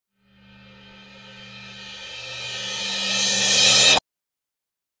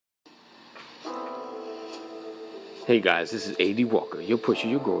Hey guys, this is A.D. Walker, your pusher,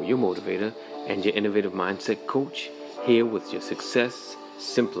 your grower, your motivator, and your innovative mindset coach, here with your Success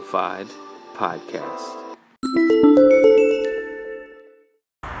Simplified podcast.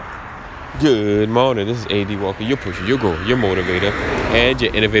 Good morning, this is A.D. Walker, your pusher, your grower, your motivator, and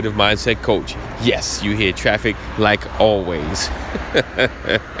your innovative mindset coach. Yes, you hear traffic like always.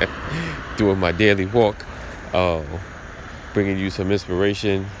 Doing my daily walk, bringing you some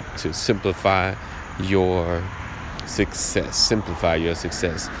inspiration to simplify your success. Simplify your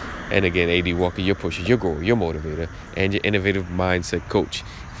success. And again, A.D. Walker, your pusher, your grower, your motivator, and your innovative mindset coach.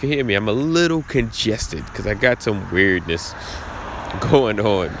 If you hear me, I'm a little congested because I got some weirdness going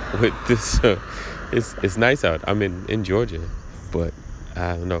on with this. It's nice out. I'm in Georgia, but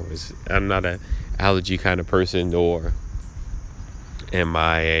I don't know. I'm not an allergy kind of person, or am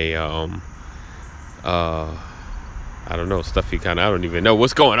I I don't know, stuffy kind of. I don't even know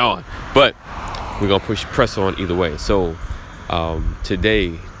what's going on, but we're gonna press on either way. So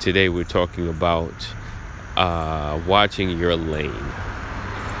today we're talking about watching your lane.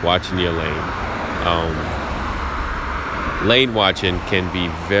 Lane watching can be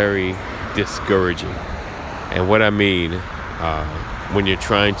very discouraging. And what I mean, when you're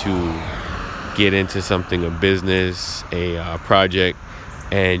trying to get into something, a business, a project,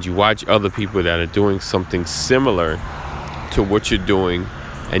 and you watch other people that are doing something similar to what you're doing,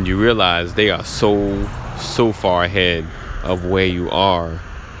 and you realize they are so far ahead of where you are,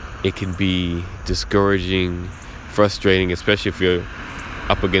 it can be discouraging, frustrating, especially if you're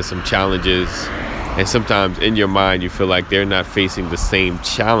up against some challenges. And sometimes in your mind, you feel like they're not facing the same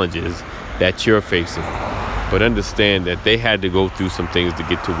challenges that you're facing. But understand that they had to go through some things to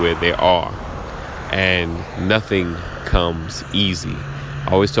get to where they are. And nothing comes easy. I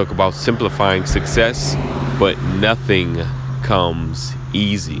always talk about simplifying success, but nothing comes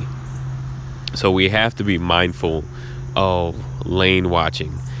easy. So we have to be mindful of lane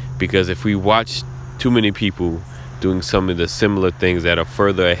watching, because if we watch too many people doing some of the similar things that are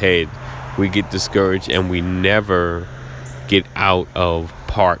further ahead, we get discouraged and we never get out of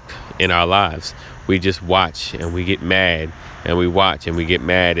park in our lives. We just watch and we get mad, and we watch and we get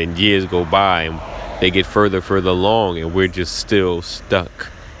mad, and years go by and they get further along, and we're just still stuck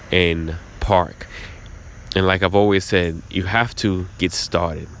in park. And like I've always said, you have to get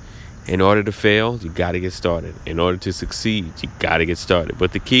started. In order to fail, you got to get started. In order to succeed, you got to get started.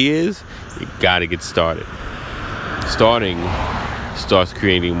 But the key is, you got to get started. Starting starts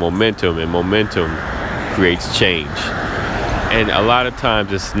creating momentum, and momentum creates change. And a lot of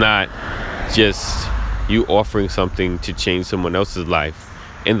times it's not just you offering something to change someone else's life.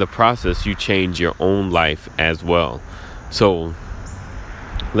 In the process, you change your own life as well. So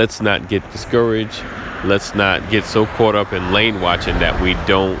let's not get discouraged. Let's not get so caught up in lane watching that we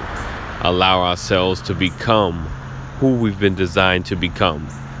don't allow ourselves to become who we've been designed to become.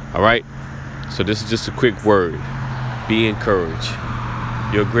 All right? So this is just a quick word. Be encouraged.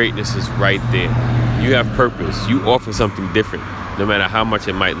 Your greatness is right there. You have purpose. You offer something different. No matter how much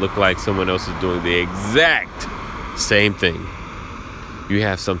it might look like someone else is doing the exact same thing, you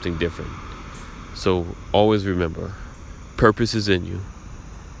have something different. So always remember, purpose is in you.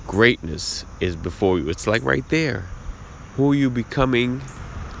 Greatness is before you. It's like right there. Who are you becoming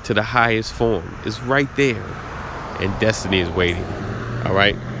to the highest form is right there. And destiny is waiting. All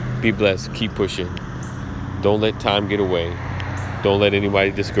right? Be blessed. Keep pushing. Don't let time get away. Don't let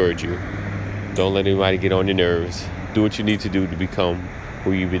anybody discourage you. Don't let anybody get on your nerves. Do what you need to do to become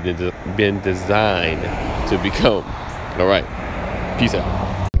who you've been designed to become. All right. Peace out.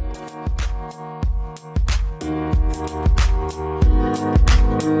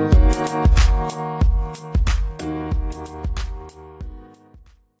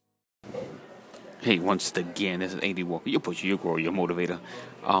 Hey, once again, this is A.D. Walker, your pusher, your grower, your motivator.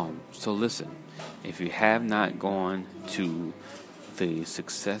 So listen, if you have not gone to the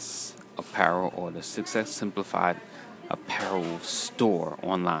Success Apparel or the Success Simplified Apparel store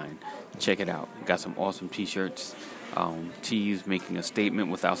online, check it out. We got some awesome t-shirts, tees making a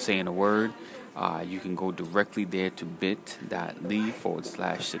statement without saying a word. You can go directly there to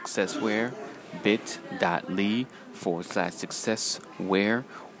bit.ly/successwear, bit.ly/successwear,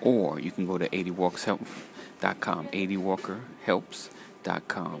 or you can go to adwalkershelp.com,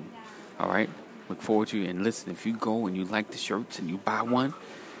 adwalkerhelps.com. All right? Look forward to you. And listen, if you go and you like the shirts and you buy one,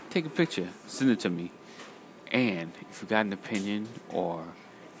 take a picture, send it to me. And if you got an opinion or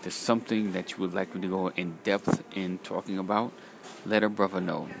there's something that you would like me to go in depth in talking about, let a brother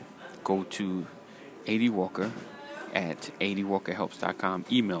know. Go to A.D. Walker at adwalkerhelps.com.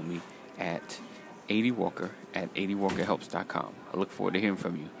 Email me at adwalker@adwalkerhelps.com. I look forward to hearing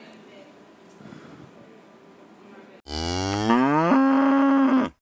from you.